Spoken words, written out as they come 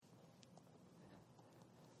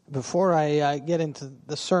Before I get into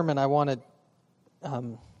the sermon, I want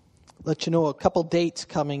to let you know a couple dates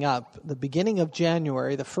coming up. The beginning of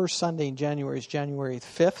January, the first Sunday in January is January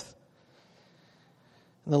 5th.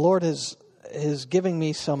 And the Lord is giving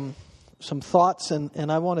me some thoughts,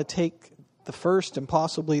 and I want to take the first and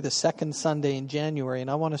possibly the second Sunday in January,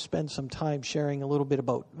 and I want to spend some time sharing a little bit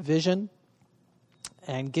about vision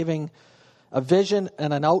and giving a vision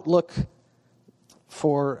and an outlook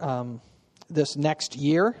for this next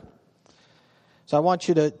year. So I want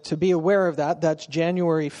you to be aware of that. That's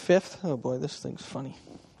January 5th. Oh boy, this thing's funny.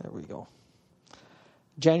 There we go.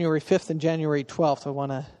 January 5th and January 12th. I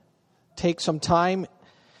want to take some time.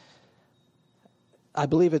 I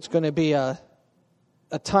believe it's going to be a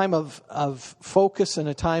time of focus and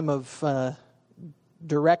a time of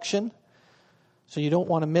direction. So you don't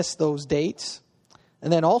want to miss those dates.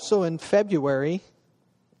 And then also in February,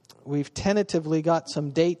 we've tentatively got some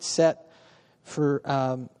dates set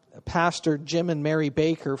for Pastor Jim and Mary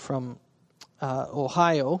Baker from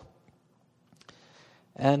Ohio,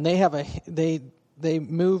 and they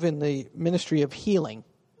move in the ministry of healing,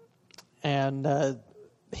 and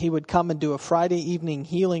he would come and do a Friday evening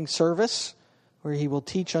healing service where he will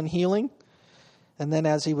teach on healing, and then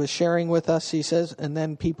as he was sharing with us, he says, and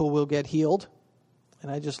then people will get healed,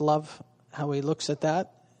 and I just love how he looks at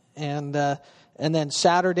that, and then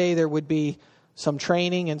Saturday there would be some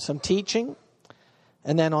training and some teaching.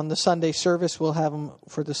 And then on the Sunday service, we'll have them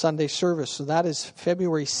for the Sunday service. So that is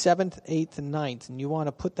February 7th, 8th, and 9th. And you want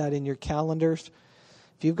to put that in your calendars.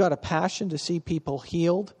 If you've got a passion to see people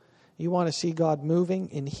healed, you want to see God moving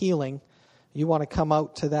in healing, you want to come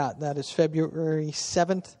out to that. That is February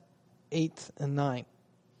 7th, 8th, and 9th.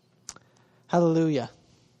 Hallelujah.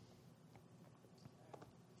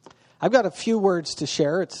 I've got a few words to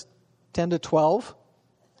share. It's 10 to 12.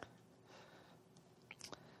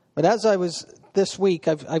 But as I was this week,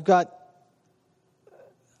 I've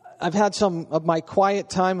had some of my quiet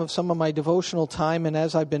time, of some of my devotional time, and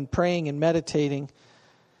as I've been praying and meditating,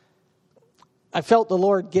 I felt the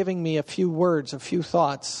Lord giving me a few words, a few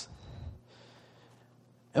thoughts.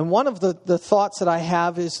 And one of the thoughts that I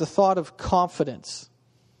have is the thought of confidence.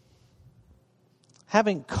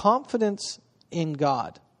 Having confidence in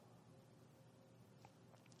God.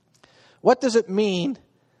 What does it mean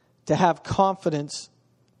to have confidence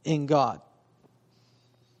in God?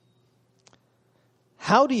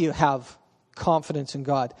 How do you have confidence in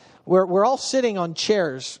God? We're all sitting on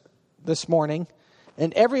chairs this morning,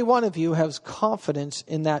 and every one of you has confidence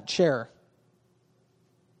in that chair.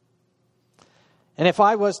 And if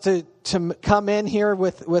I was to come in here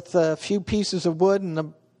with a few pieces of wood and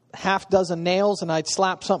a half dozen nails, and I'd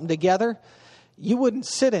slap something together, you wouldn't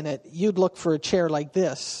sit in it. You'd look for a chair like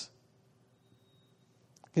this,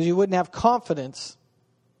 because you wouldn't have confidence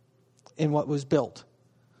in what was built.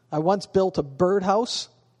 I once built a birdhouse.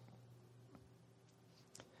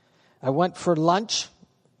 I went for lunch,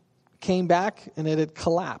 came back, and it had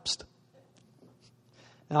collapsed.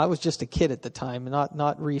 Now, I was just a kid at the time,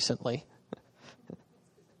 not recently.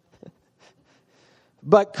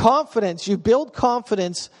 But confidence, you build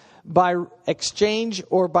confidence by exchange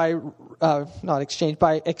or by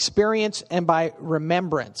experience and by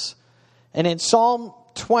remembrance. And in Psalm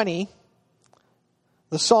 20,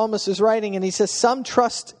 the psalmist is writing, and he says, some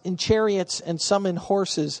trust in chariots and some in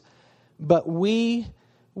horses, but we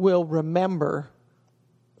will remember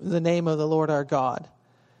the name of the Lord our God.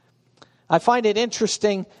 I find it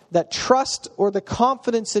interesting that trust or the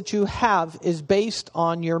confidence that you have is based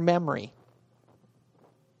on your memory.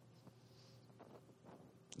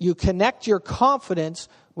 You connect your confidence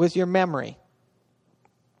with your memory.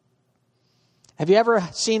 Have you ever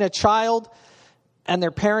seen a child and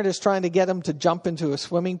their parent is trying to get them to jump into a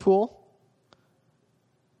swimming pool?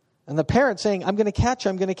 And the parent's saying, I'm going to catch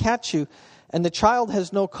you. And the child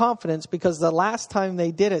has no confidence because the last time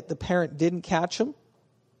they did it, the parent didn't catch him.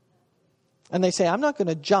 And they say, I'm not going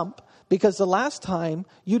to jump because the last time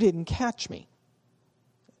you didn't catch me.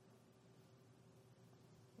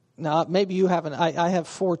 Now, maybe you haven't. I have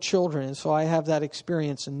 4 children, and so I have that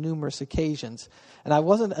experience on numerous occasions. And I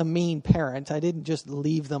wasn't a mean parent. I didn't just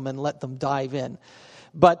leave them and let them dive in.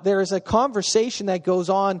 But there is a conversation that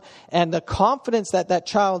goes on, and the confidence that that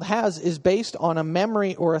child has is based on a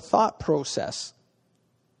memory or a thought process.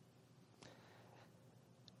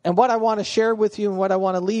 And what I want to share with you and what I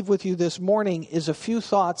want to leave with you this morning is a few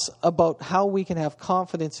thoughts about how we can have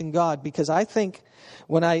confidence in God. Because I think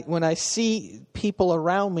when I see people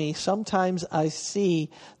around me, sometimes I see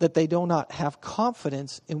that they do not have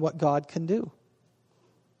confidence in what God can do.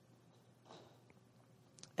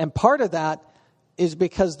 And part of that is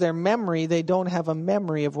because their memory, they don't have a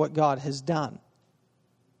memory of what God has done.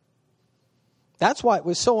 That's why it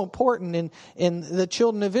was so important in the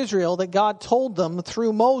children of Israel that God told them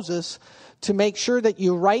through Moses to make sure that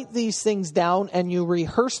you write these things down and you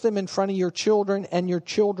rehearse them in front of your children and your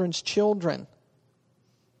children's children.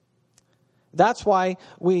 That's why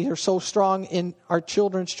we are so strong in our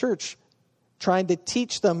children's church, trying to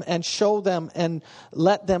teach them and show them and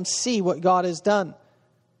let them see what God has done.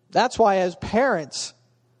 That's why as parents,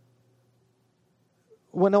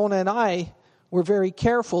 Winona and I were very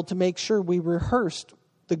careful to make sure we rehearsed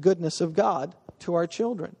the goodness of God to our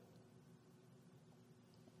children.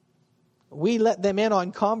 We let them in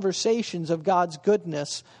on conversations of God's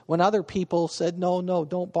goodness when other people said, no,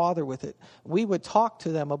 don't bother with it. We would talk to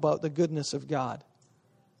them about the goodness of God.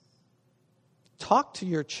 Talk to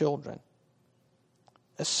your children.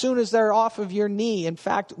 As soon as they're off of your knee, in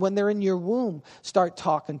fact, when they're in your womb, start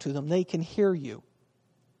talking to them. They can hear you.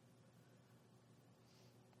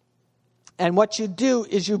 And what you do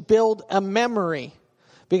is you build a memory.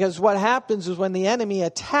 Because what happens is when the enemy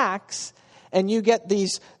attacks and you get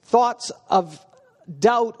these thoughts of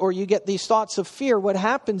doubt or you get these thoughts of fear, what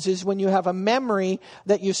happens is when you have a memory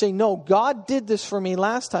that you say, no, God did this for me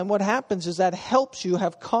last time, what happens is that helps you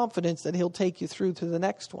have confidence that He'll take you through to the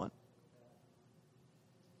next one.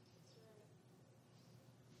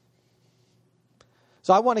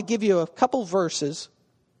 So I want to give you a couple verses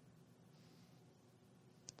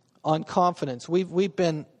on confidence. We've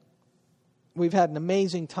had an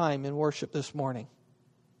amazing time in worship this morning.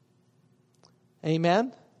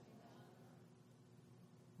 Amen.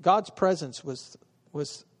 God's presence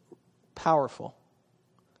was powerful.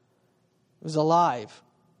 It was alive.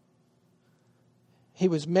 He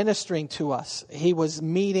was ministering to us. He was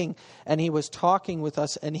meeting and He was talking with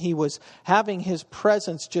us and He was having His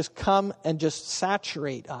presence just come and just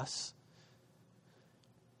saturate us.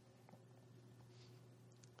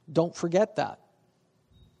 Don't forget that.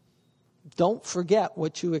 Don't forget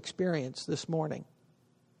what you experienced this morning.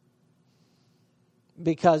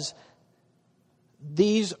 Because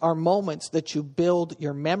these are moments that you build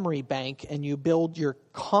your memory bank and you build your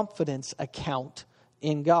confidence account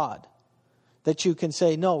in God. That you can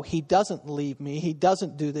say, no, He doesn't leave me. He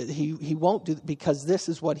doesn't do that. He won't do that because this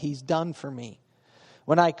is what He's done for me.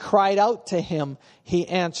 When I cried out to Him, He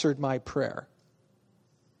answered my prayer.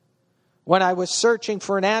 When I was searching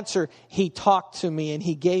for an answer, He talked to me and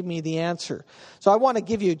He gave me the answer. So I want to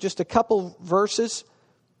give you just a couple verses.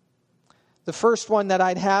 The first one that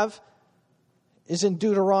I'd have is in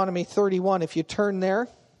Deuteronomy 31. If you turn there.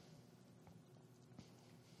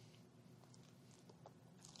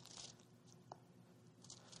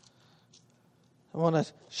 I want to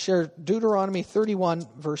share Deuteronomy 31,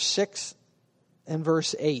 verse 6 and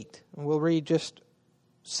verse 8. And we'll read just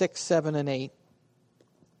 6, 7, and 8.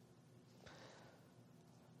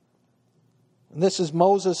 And this is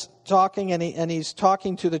Moses talking, and he's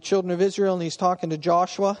talking to the children of Israel, and he's talking to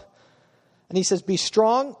Joshua. And he says, be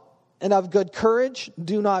strong and of good courage.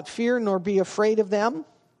 Do not fear nor be afraid of them.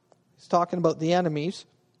 He's talking about the enemies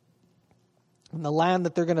and the land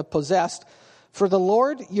that they're going to possess. For the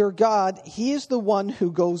Lord your God, He is the one who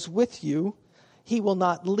goes with you. He will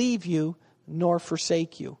not leave you nor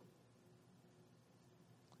forsake you.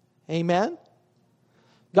 Amen?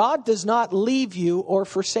 God does not leave you or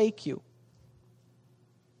forsake you.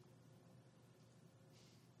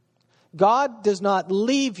 God does not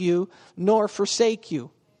leave you nor forsake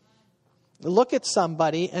you. Look at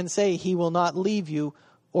somebody and say, He will not leave you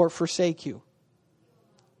or forsake you.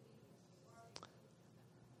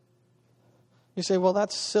 You say, well,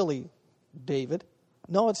 that's silly, David.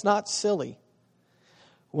 No, it's not silly.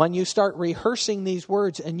 When you start rehearsing these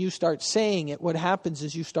words and you start saying it, what happens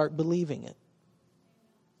is you start believing it.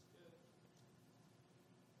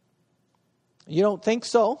 You don't think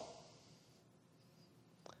so?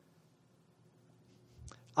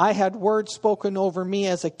 I had words spoken over me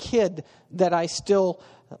as a kid that I struggled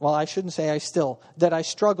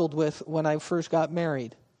with when I first got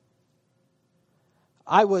married.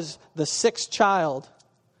 I was the sixth child.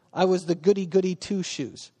 I was the goody-goody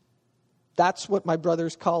two-shoes. That's what my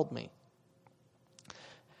brothers called me.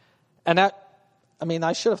 And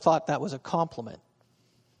I should have thought that was a compliment.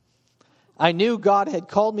 I knew God had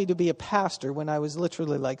called me to be a pastor when I was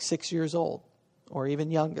literally like 6 years old or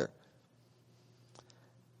even younger.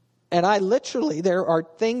 And there are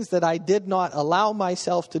things that I did not allow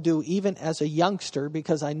myself to do even as a youngster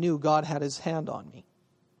because I knew God had His hand on me.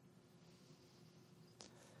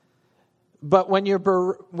 But when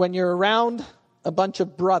you're around a bunch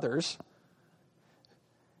of brothers,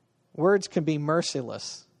 words can be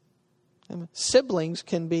merciless. Siblings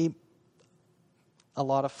can be a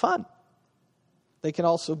lot of fun. They can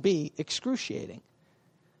also be excruciating.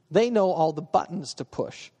 They know all the buttons to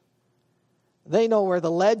push. They know where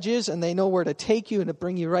the ledge is, and they know where to take you and to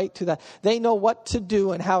bring you right to that. They know what to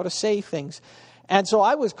do and how to say things. And so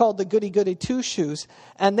I was called the goody-goody two-shoes.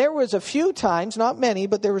 And there was a few times, not many,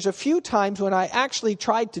 but there was a few times when I actually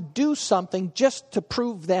tried to do something just to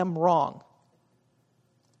prove them wrong.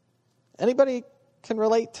 Anybody can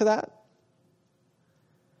relate to that?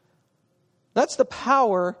 That's the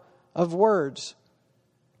power of words.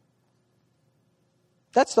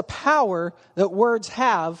 That's the power that words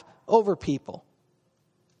have over people.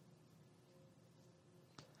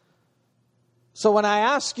 So when I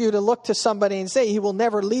ask you to look to somebody and say, He will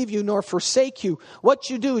never leave you nor forsake you, what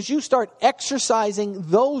you do is you start exercising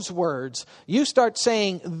those words. You start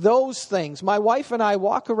saying those things. My wife and I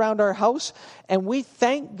walk around our house and we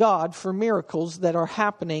thank God for miracles that are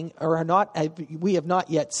happening or are not, we have not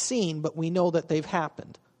yet seen, but we know that they've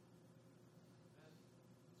happened.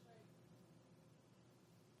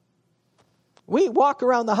 We walk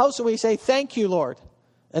around the house and we say, thank you, Lord.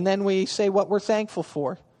 And then we say what we're thankful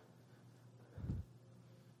for.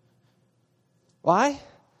 Why?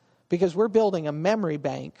 Because we're building a memory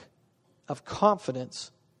bank of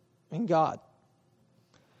confidence in God.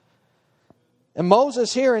 And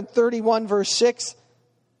Moses here in 31 verse 6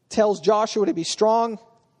 tells Joshua to be strong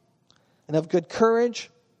and of good courage.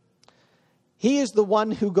 He is the one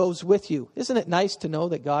who goes with you. Isn't it nice to know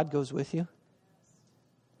that God goes with you?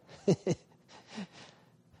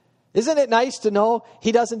 Isn't it nice to know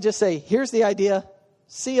He doesn't just say, here's the idea,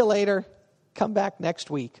 see you later, come back next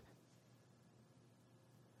week.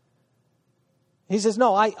 He says,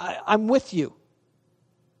 no, I'm with you.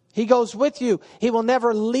 He goes with you. He will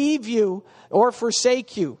never leave you or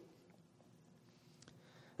forsake you.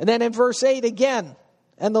 And then in verse 8 again,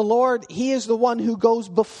 and the Lord, He is the one who goes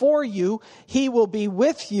before you. He will be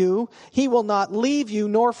with you. He will not leave you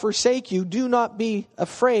nor forsake you. Do not be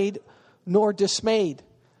afraid nor dismayed.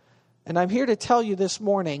 And I'm here to tell you this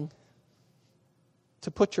morning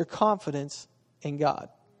to put your confidence in God.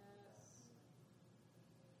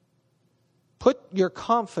 Put your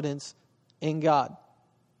confidence in God.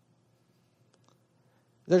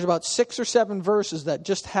 There's about 6 or 7 verses that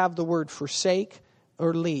just have the word forsake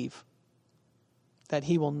or leave. That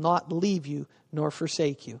He will not leave you nor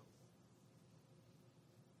forsake you.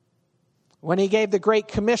 When He gave the Great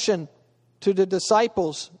Commission to the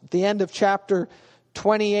disciples, at the end of chapter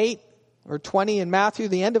 28 or 20 in Matthew,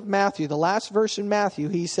 the end of Matthew, the last verse in Matthew,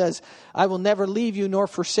 He says, I will never leave you nor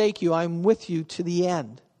forsake you. I am with you to the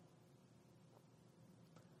end.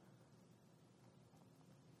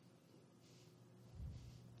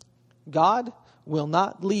 God will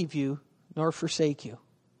not leave you nor forsake you.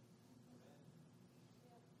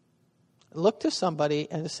 Look to somebody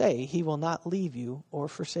and say, He will not leave you or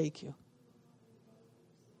forsake you.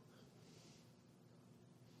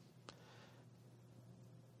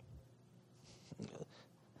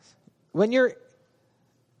 When you're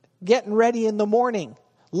getting ready in the morning,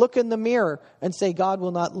 look in the mirror and say, God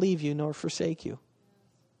will not leave you nor forsake you.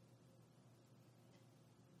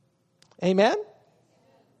 Amen?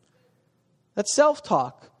 That's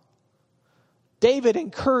self-talk. David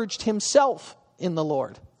encouraged himself in the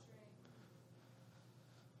Lord.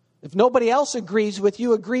 If nobody else agrees with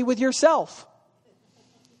you, agree with yourself.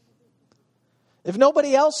 If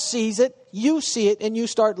nobody else sees it, you see it and you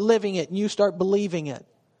start living it and you start believing it.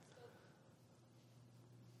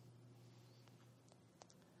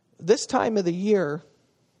 This time of the year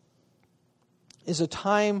is a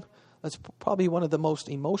time that's probably one of the most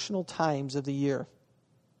emotional times of the year.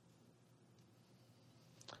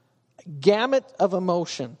 Gamut of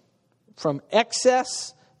emotion, from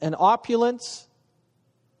excess and opulence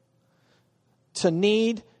to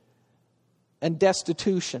need and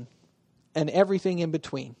destitution and everything in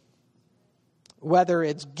between. Whether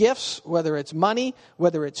it's gifts, whether it's money,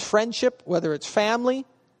 whether it's friendship, whether it's family,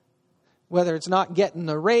 whether it's not getting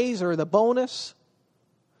the raise or the bonus,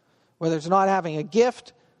 whether it's not having a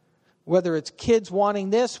gift, whether it's kids wanting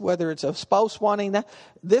this, whether it's a spouse wanting that.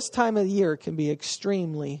 This time of the year can be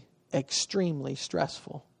extremely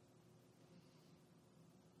stressful.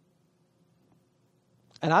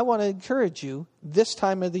 And I want to encourage you, this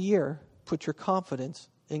time of the year, put your confidence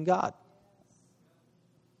in God.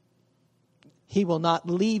 He will not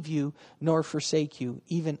leave you nor forsake you,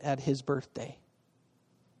 even at His birthday.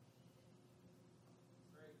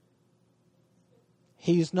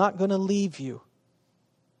 He's not going to leave you.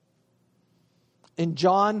 In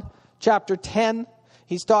John chapter 10,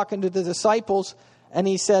 He's talking to the disciples, and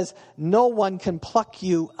He says, no one can pluck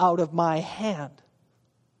you out of my hand.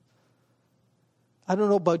 I don't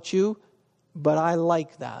know about you, but I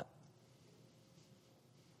like that.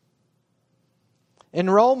 In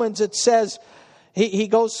Romans it says, he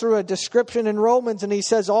goes through a description in Romans and he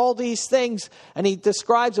says all these things, and he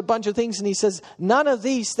describes a bunch of things, and he says none of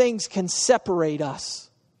these things can separate us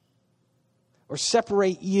or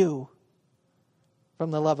separate you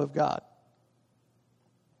from the love of God.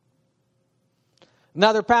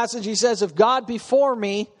 Another passage he says, if God be for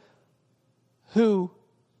me, who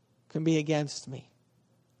can be against me?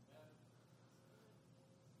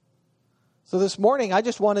 So this morning I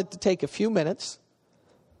just wanted to take a few minutes.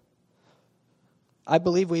 I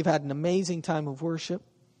believe we've had an amazing time of worship.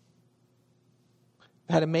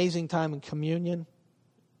 Had an amazing time in communion.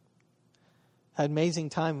 Had an amazing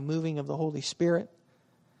time of moving of the Holy Spirit.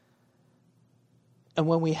 And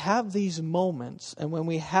when we have these moments and when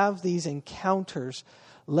we have these encounters,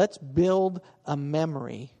 let's build a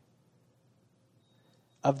memory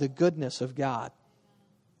of the goodness of God.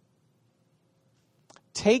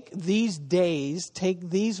 Take these days, take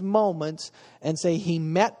these moments and say, He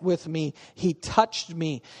met with me, He touched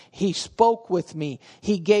me, He spoke with me,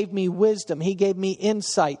 He gave me wisdom, He gave me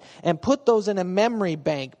insight, and put those in a memory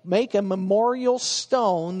bank. Make a memorial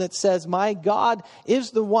stone that says, my God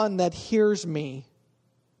is the one that hears me.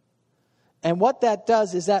 And what that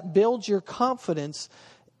does is that builds your confidence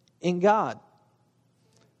in God.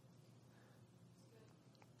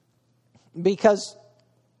 Because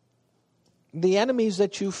the enemies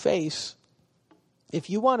that you face, if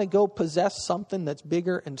you want to go possess something that's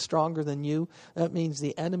bigger and stronger than you, that means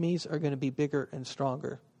the enemies are going to be bigger and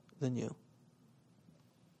stronger than you.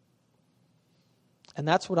 And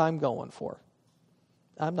that's what I'm going for.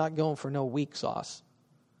 I'm not going for no weak sauce.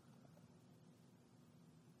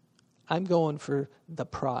 I'm going for the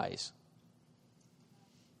prize.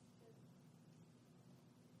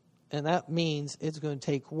 And that means it's going to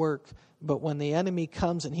take work. But when the enemy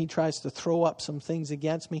comes and he tries to throw up some things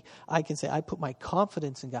against me, I can say, I put my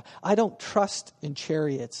confidence in God. I don't trust in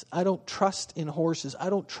chariots. I don't trust in horses. I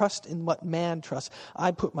don't trust in what man trusts.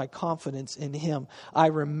 I put my confidence in Him. I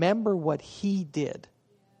remember what He did.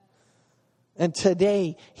 And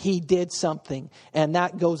today He did something. And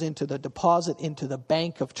that goes into the deposit, into the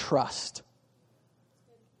bank of trust.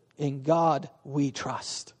 In God we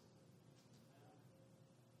trust.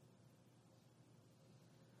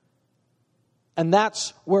 And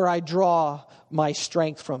that's where I draw my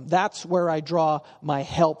strength from. That's where I draw my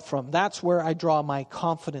help from. That's where I draw my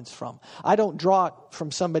confidence from. I don't draw it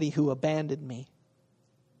from somebody who abandoned me.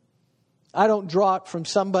 I don't draw it from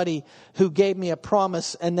somebody who gave me a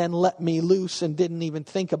promise and then let me loose and didn't even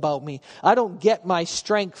think about me. I don't get my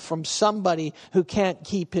strength from somebody who can't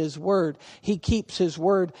keep his word. He keeps His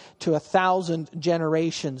word to 1,000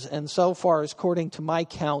 generations. And so far, as according to my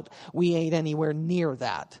count, we ain't anywhere near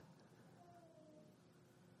that.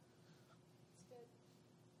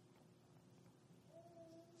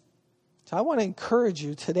 So I want to encourage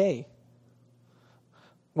you today.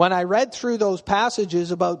 When I read through those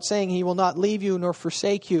passages about saying He will not leave you nor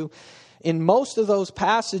forsake you, in most of those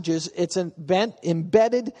passages, it's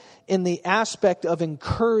embedded in the aspect of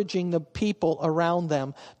encouraging the people around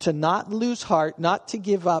them to not lose heart, not to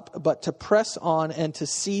give up, but to press on and to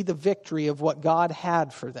see the victory of what God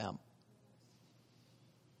had for them.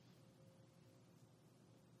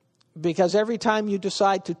 Because every time you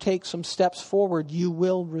decide to take some steps forward, you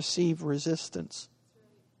will receive resistance.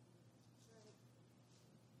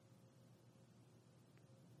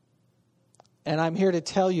 And I'm here to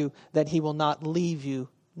tell you that He will not leave you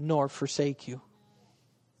nor forsake you.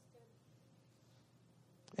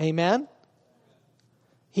 Amen?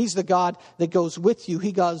 He's the God that goes with you.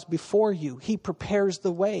 He goes before you. He prepares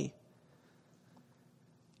the way.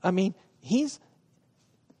 I mean, He's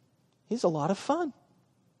a lot of fun.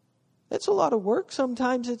 It's a lot of work.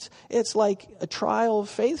 Sometimes it's like a trial of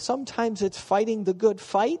faith. Sometimes it's fighting the good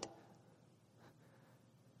fight.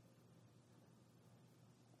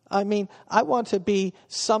 I mean, I want to be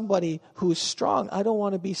somebody who's strong. I don't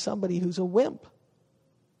want to be somebody who's a wimp.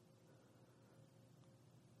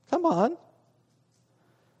 Come on.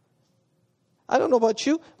 I don't know about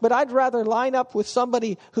you, but I'd rather line up with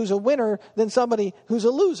somebody who's a winner than somebody who's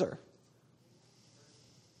a loser.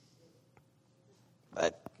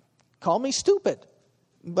 Call me stupid,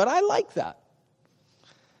 but I like that.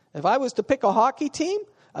 If I was to pick a hockey team,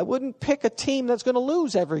 I wouldn't pick a team that's going to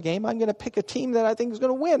lose every game. I'm going to pick a team that I think is going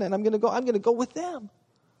to win, and I'm going to go with them.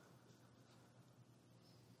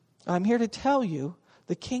 I'm here to tell you,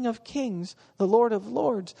 the King of Kings, the Lord of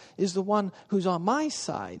Lords, is the one who's on my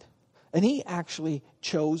side, and He actually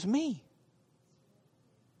chose me.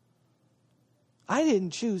 I didn't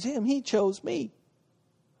choose Him, He chose me.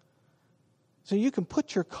 So you can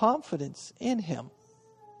put your confidence in Him.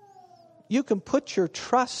 You can put your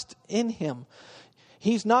trust in Him.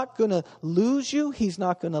 He's not going to lose you. He's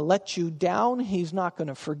not going to let you down. He's not going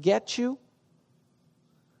to forget you.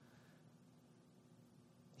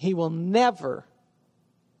 He will never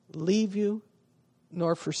leave you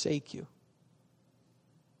nor forsake you.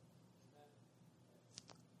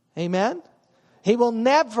 Amen? He will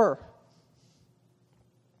never.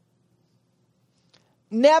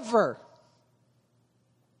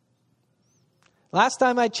 Last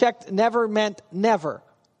time I checked, never meant never.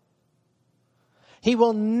 He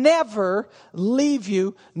will never leave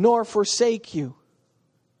you nor forsake you.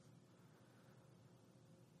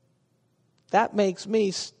 That makes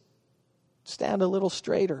me stand a little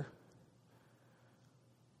straighter.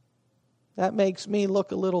 That makes me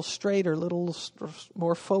look a little straighter, a little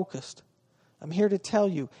more focused. I'm here to tell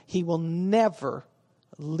you, He will never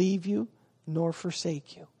leave you nor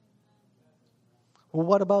forsake you. Well,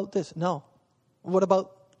 what about this? No. What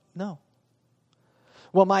about? No.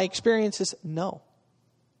 Well, my experience is no.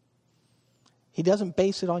 He doesn't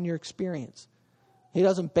base it on your experience. He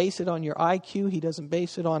doesn't base it on your IQ. He doesn't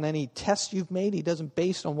base it on any tests you've made. He doesn't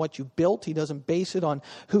base it on what you built. He doesn't base it on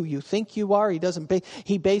who you think you are.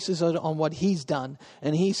 He bases it on what He's done.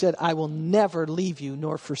 And He said, I will never leave you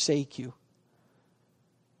nor forsake you.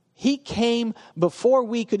 He came before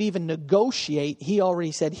we could even negotiate. He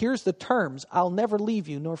already said, here's the terms. I'll never leave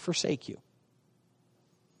you nor forsake you.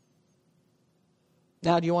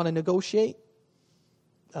 Now, do you want to negotiate?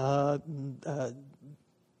 That's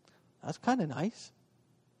kind of nice.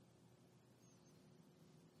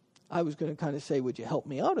 I was going to kind of say, would you help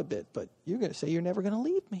me out a bit? But you're going to say, you're never going to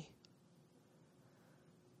leave me.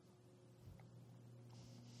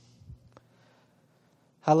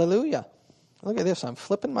 Hallelujah. Look at this. I'm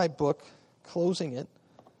flipping my book, closing it.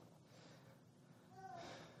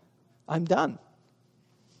 I'm done.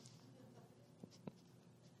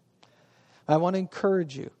 I want to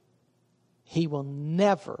encourage you. He will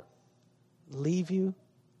never leave you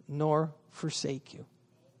nor forsake you.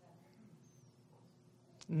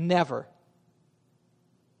 Never.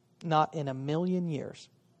 Not in a million years.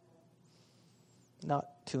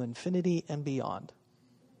 Not to infinity and beyond.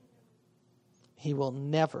 He will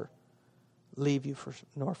never leave you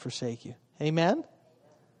nor forsake you. Amen?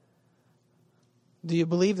 Do you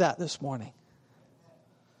believe that this morning?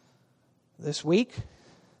 This week?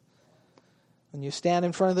 When you stand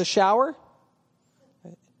in front of the shower?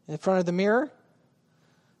 In front of the mirror?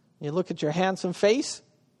 You look at your handsome face?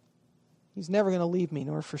 He's never going to leave me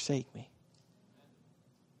nor forsake me.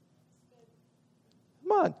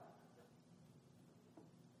 Come on.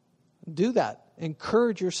 Do that.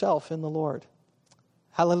 Encourage yourself in the Lord.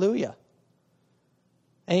 Hallelujah.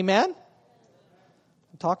 Amen?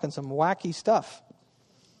 I'm talking some wacky stuff.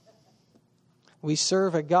 We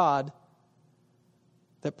serve a God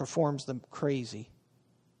that performs the crazy,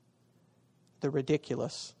 the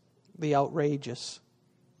ridiculous, the outrageous,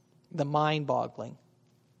 the mind-boggling,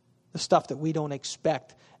 the stuff that we don't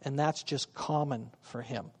expect, and that's just common for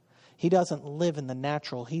Him. He doesn't live in the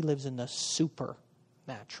natural. He lives in the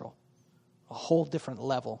supernatural, a whole different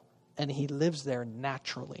level, and He lives there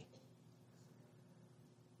naturally.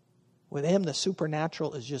 With Him, the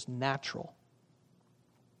supernatural is just natural.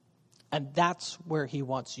 And that's where He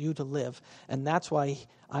wants you to live. And that's why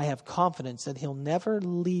I have confidence that He'll never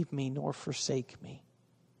leave me nor forsake me.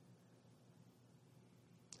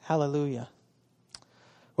 Hallelujah.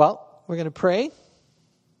 Well, we're going to pray.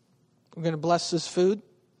 We're going to bless this food.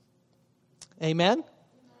 Amen?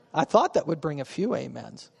 I thought that would bring a few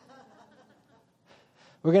amens.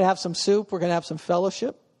 We're going to have some soup. We're going to have some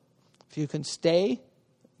fellowship. If you can stay,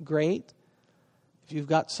 great. If you've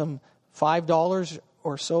got some $5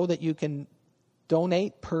 or so that you can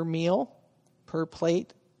donate per meal, per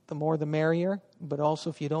plate, the more the merrier. But also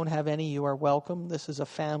if you don't have any, you are welcome. This is a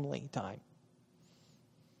family time.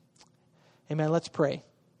 Amen. Let's pray.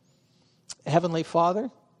 Heavenly Father,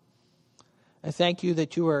 I thank You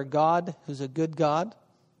that You are a God who's a good God,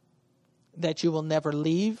 that You will never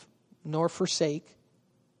leave nor forsake,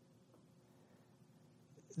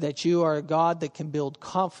 that You are a God that can build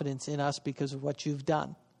confidence in us because of what You've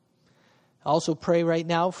done. I also pray right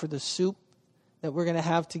now for the soup that we're going to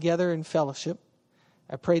have together in fellowship.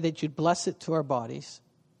 I pray that You'd bless it to our bodies,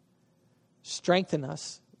 strengthen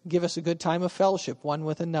us, give us a good time of fellowship one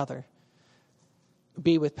with another.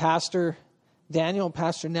 Be with Pastor Daniel and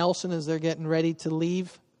Pastor Nelson as they're getting ready to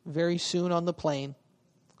leave very soon on the plane.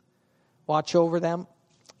 Watch over them,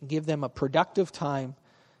 give them a productive time,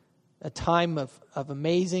 a time of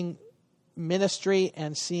amazing ministry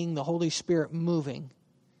and seeing the Holy Spirit moving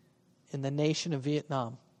in the nation of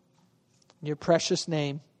Vietnam. In Your precious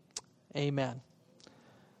name, amen.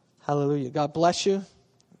 Hallelujah. God bless you.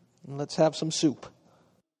 And let's have some soup.